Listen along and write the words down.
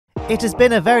It has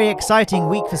been a very exciting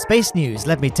week for space news,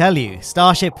 let me tell you.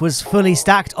 Starship was fully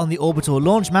stacked on the orbital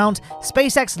launch mount,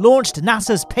 SpaceX launched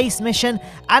NASA's PACE mission,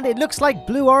 and it looks like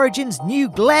Blue Origin's New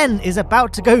Glenn is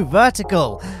about to go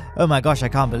vertical. Oh my gosh, I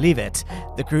can't believe it.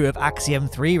 The crew of Axiom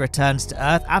 3 returns to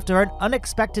Earth after an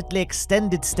unexpectedly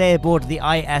extended stay aboard the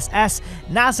ISS.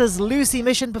 NASA's Lucy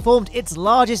mission performed its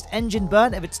largest engine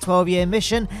burn of its 12-year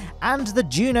mission, and the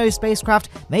Juno spacecraft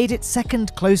made its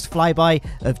second close flyby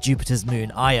of Jupiter's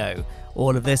moon Io.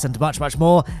 All of this and much, much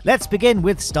more. Let's begin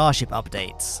with Starship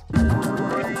updates.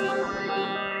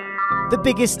 The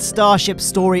biggest Starship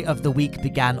story of the week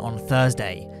began on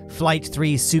Thursday. Flight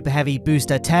 3's Super Heavy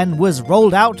Booster 10 was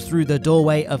rolled out through the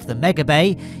doorway of the Mega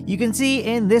Bay. You can see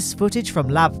in this footage from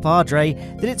Lab Padre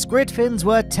that its grid fins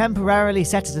were temporarily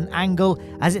set at an angle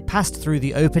as it passed through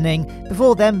the opening,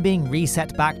 before then being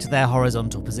reset back to their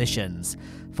horizontal positions.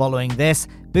 Following this,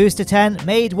 Booster 10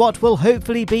 made what will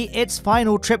hopefully be its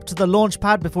final trip to the launch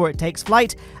pad before it takes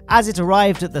flight. As it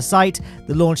arrived at the site,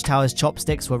 the launch tower's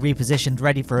chopsticks were repositioned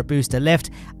ready for a booster lift,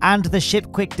 and the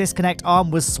ship quick disconnect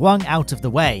arm was swung out of the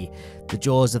way. The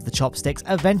jaws of the chopsticks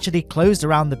eventually closed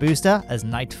around the booster as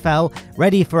night fell,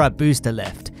 ready for a booster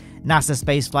lift.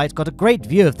 NASASpaceFlight got a great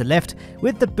view of the lift,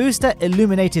 with the booster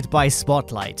illuminated by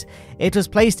spotlight. It was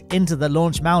placed into the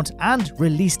launch mount and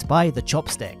released by the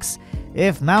chopsticks.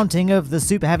 If mounting of the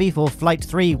Super Heavy for Flight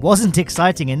 3 wasn't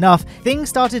exciting enough, things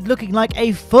started looking like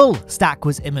a full stack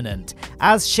was imminent,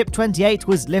 as Ship 28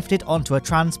 was lifted onto a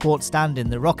transport stand in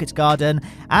the rocket garden,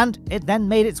 and it then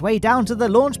made its way down to the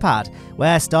launch pad,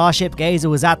 where Starship Gazer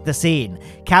was at the scene,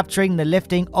 capturing the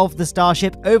lifting of the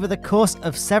Starship over the course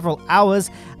of several hours,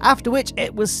 after which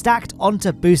it was stacked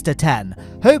onto Booster 10,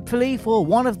 hopefully for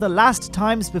one of the last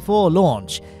times before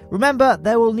launch. Remember,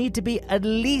 there will need to be at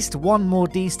least one more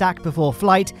destack before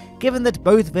flight, given that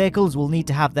both vehicles will need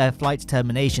to have their flight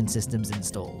termination systems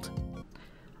installed.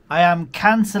 I am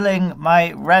cancelling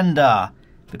my render,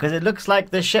 because it looks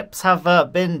like the ships have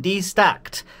been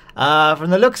destacked. From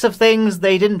the looks of things,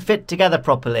 they didn't fit together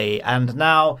properly, and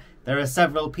now there are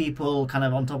several people kind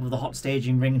of on top of the hot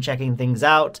staging ring checking things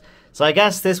out. So I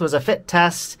guess this was a fit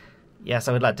test. Yes,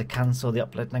 I would like to cancel the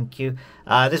upload, thank you.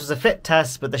 This was a fit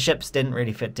test, but the ships didn't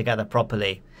really fit together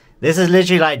properly. This has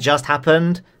literally like just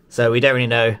happened, so we don't really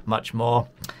know much more.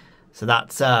 So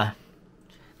that's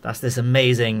this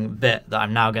amazing bit that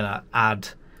I'm now gonna add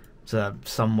to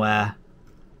somewhere.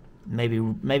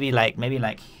 Maybe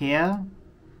like here.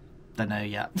 Don't know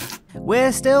yet.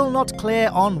 We're still not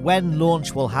clear on when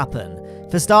launch will happen.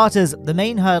 For starters, the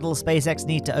main hurdle SpaceX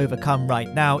need to overcome right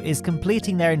now is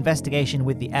completing their investigation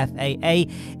with the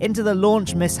FAA into the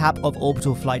launch mishap of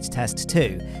Orbital Flight Test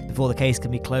 2, before the case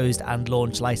can be closed and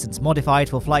launch license modified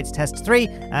for Flight Test 3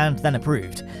 and then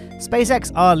approved.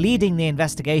 SpaceX are leading the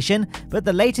investigation, but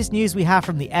the latest news we have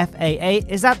from the FAA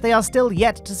is that they are still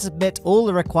yet to submit all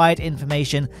the required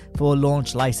information for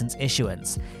launch license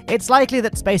issuance. It's likely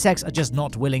that SpaceX are just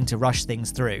not willing to rush things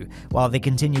through, while they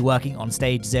continue working on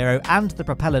Stage 0 and the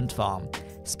propellant farm.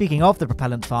 Speaking of the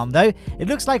propellant farm though, it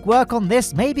looks like work on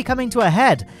this may be coming to a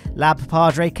head. Lab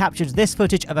Padre captured this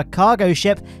footage of a cargo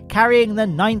ship carrying the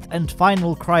 9th and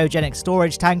final cryogenic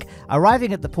storage tank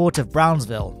arriving at the port of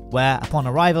Brownsville, where, upon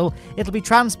arrival, it'll be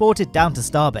transported down to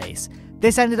Starbase.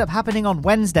 This ended up happening on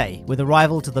Wednesday, with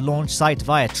arrival to the launch site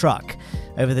via truck.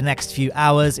 Over the next few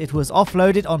hours, it was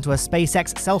offloaded onto a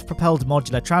SpaceX self-propelled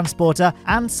modular transporter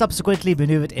and subsequently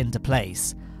maneuvered into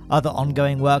place. Other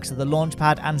ongoing works at the launch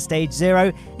pad and Stage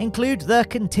 0 include the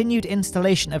continued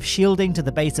installation of shielding to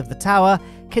the base of the tower,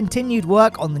 continued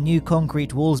work on the new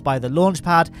concrete walls by the launch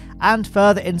pad, and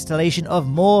further installation of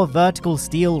more vertical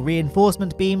steel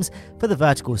reinforcement beams for the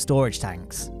vertical storage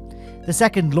tanks. The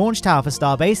second launch tower for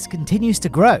Starbase continues to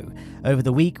grow. Over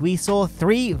the week, we saw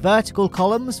 3 vertical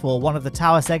columns for one of the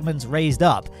tower segments raised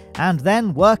up, and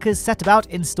then workers set about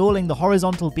installing the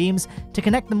horizontal beams to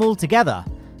connect them all together.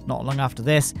 Not long after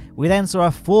this, we then saw a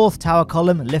 4th tower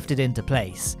column lifted into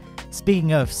place.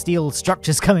 Speaking of steel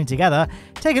structures coming together,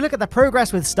 take a look at the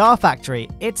progress with Star Factory.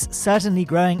 It's certainly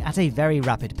growing at a very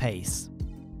rapid pace.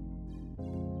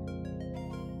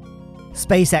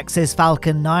 SpaceX's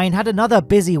Falcon 9 had another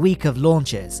busy week of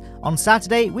launches. On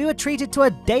Saturday, we were treated to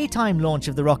a daytime launch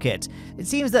of the rocket. It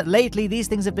seems that lately these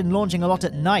things have been launching a lot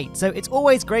at night, so it's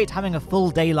always great having a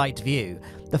full daylight view.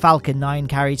 The Falcon 9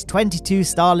 carried 22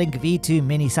 Starlink V2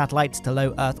 mini satellites to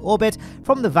low Earth orbit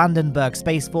from the Vandenberg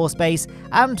Space Force base,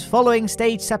 and following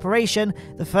stage separation,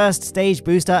 the first stage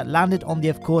booster landed on the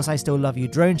Of Course I Still Love You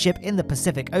drone ship in the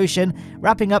Pacific Ocean,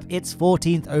 wrapping up its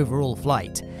 14th overall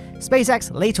flight.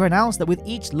 SpaceX later announced that with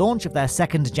each launch of their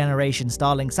second-generation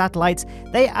Starlink satellites,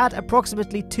 they add add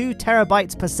approximately 2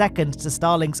 terabytes per second to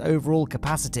Starlink's overall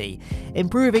capacity,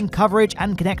 improving coverage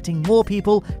and connecting more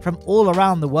people from all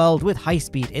around the world with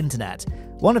high-speed internet.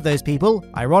 One of those people,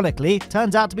 ironically,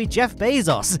 turns out to be Jeff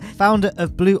Bezos, founder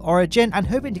of Blue Origin and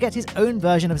hoping to get his own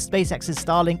version of SpaceX's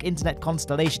Starlink internet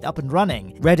constellation up and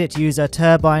running. Reddit user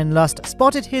Turbine Lust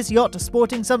spotted his yacht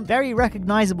sporting some very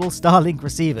recognizable Starlink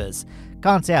receivers.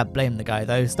 Can't say I blame the guy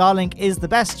though. Starlink is the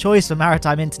best choice for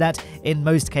maritime internet in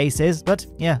most cases, but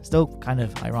yeah, still kind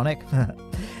of ironic.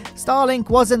 Starlink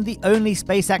wasn't the only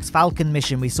SpaceX Falcon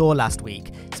mission we saw last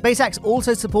week. SpaceX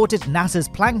also supported NASA's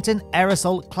Plankton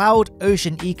Aerosol Cloud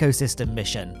Ocean Ecosystem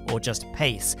mission, or just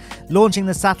PACE, launching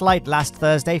the satellite last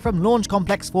Thursday from Launch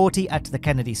Complex 40 at the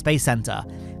Kennedy Space Center.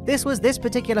 This was this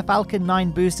particular Falcon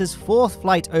 9 booster's 4th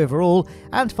flight overall,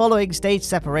 and following stage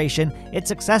separation, it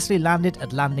successfully landed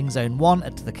at Landing Zone 1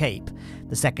 at the Cape.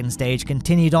 The second stage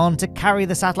continued on to carry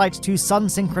the satellite to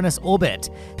sun-synchronous orbit.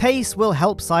 PACE will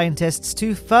help scientists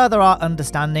to further our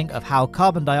understanding of how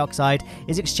carbon dioxide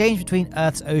is exchanged between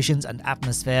Earth's oceans and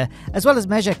atmosphere, as well as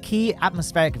measure key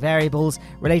atmospheric variables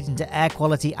relating to air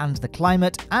quality and the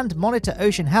climate, and monitor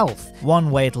ocean health.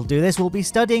 One way it'll do this will be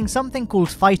studying something called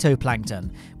phytoplankton,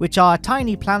 which are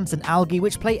tiny plants and algae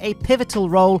which play a pivotal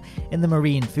role in the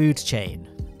marine food chain.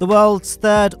 The world's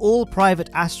third all-private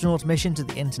astronaut mission to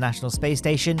the International Space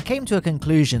Station came to a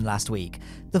conclusion last week.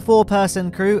 The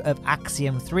 4-person crew of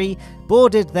Axiom 3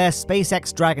 boarded their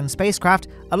SpaceX Dragon spacecraft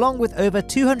along with over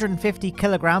 250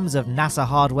 kilograms of NASA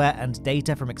hardware and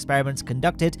data from experiments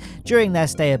conducted during their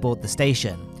stay aboard the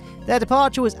station. Their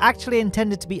departure was actually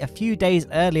intended to be a few days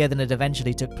earlier than it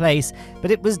eventually took place, but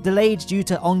it was delayed due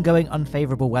to ongoing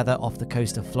unfavorable weather off the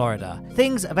coast of Florida.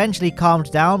 Things eventually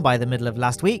calmed down by the middle of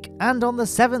last week, and on the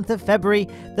 7th of February,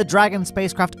 the Dragon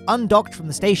spacecraft undocked from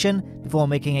the station before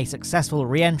making a successful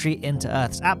re-entry into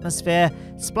Earth's atmosphere,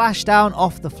 splashdown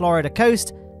off the Florida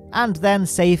coast, and then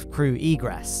safe crew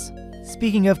egress.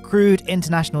 Speaking of crewed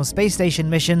International Space Station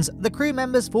missions, the crew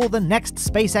members for the next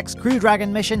SpaceX Crew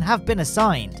Dragon mission have been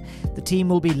assigned. The team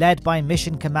will be led by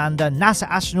mission commander NASA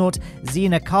astronaut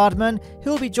Zena Cardman, who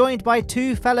will be joined by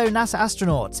 2 fellow NASA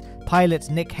astronauts, pilot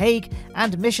Nick Hague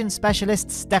and mission specialist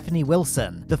Stephanie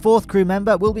Wilson. The 4th crew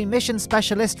member will be mission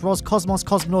specialist Roscosmos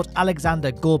cosmonaut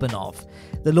Alexander Gorbanov.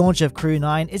 The launch of Crew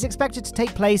 9 is expected to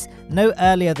take place no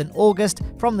earlier than August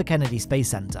from the Kennedy Space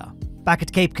Center. Back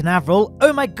at Cape Canaveral,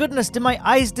 oh my goodness, did my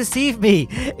eyes deceive me?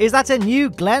 Is that a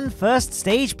new Glenn first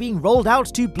stage being rolled out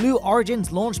to Blue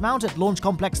Origin's launch mount at Launch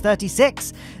Complex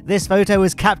 36? This photo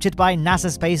was captured by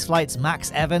NASASpaceFlight's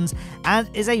Max Evans and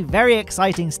is a very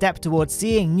exciting step towards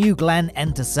seeing New Glenn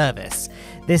enter service.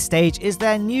 This stage is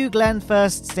their New Glenn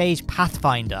first stage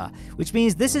Pathfinder, which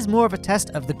means this is more of a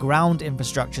test of the ground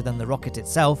infrastructure than the rocket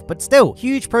itself, but still,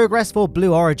 huge progress for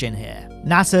Blue Origin here.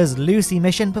 NASA's Lucy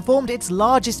mission performed its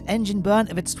largest engine burn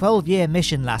of its 12-year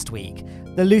mission last week.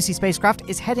 The Lucy spacecraft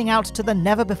is heading out to the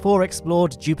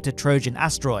never-before-explored Jupiter Trojan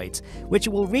asteroids, which it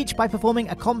will reach by performing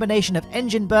a combination of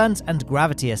engine burns and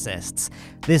gravity assists.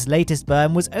 This latest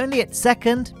burn was only its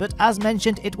second, but as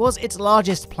mentioned, it was its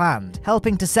largest planned,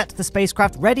 helping to set the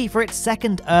spacecraft ready for its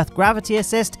second Earth gravity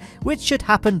assist, which should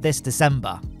happen this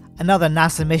December. Another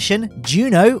NASA mission,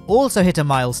 Juno, also hit a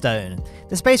milestone.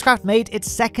 The spacecraft made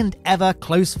its second ever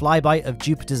close flyby of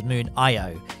Jupiter's moon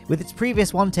Io, with its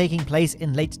previous one taking place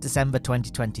in late December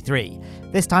 2023.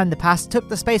 This time the pass took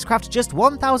the spacecraft just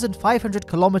 1,500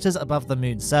 kilometers above the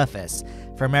moon's surface.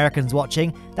 For Americans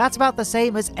watching, that's about the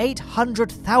same as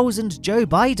 800,000 Joe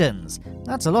Bidens.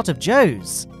 That's a lot of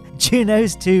Joes.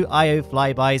 Juno's 2 Io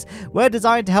flybys were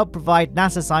designed to help provide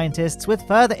NASA scientists with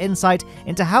further insight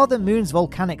into how the moon's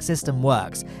volcanic system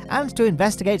works, and to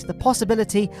investigate the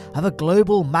possibility of a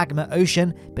global magma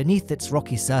ocean beneath its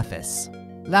rocky surface.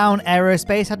 Lowne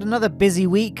Aerospace had another busy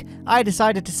week. I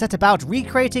decided to set about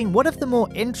recreating one of the more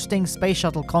interesting space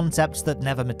shuttle concepts that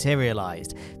never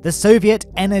materialized, the Soviet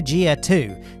Energia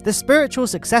 2, the spiritual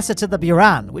successor to the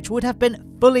Buran, which would have been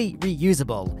fully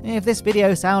reusable. If this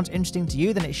video sounds interesting to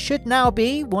you, then it should now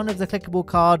be one of the clickable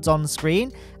cards on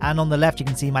screen, and on the left you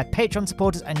can see my Patreon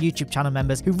supporters and YouTube channel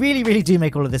members who really do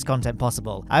make all of this content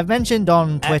possible. I've mentioned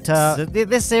on Twitter,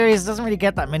 this series doesn't really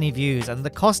get that many views, and the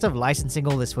cost of licensing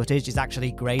all this footage is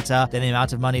actually greater than the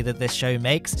amount of money that this show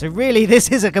makes. So really,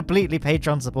 this is a completely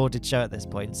Patreon supported show at this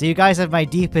point. So you guys have my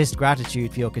deepest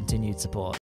gratitude for your continued support.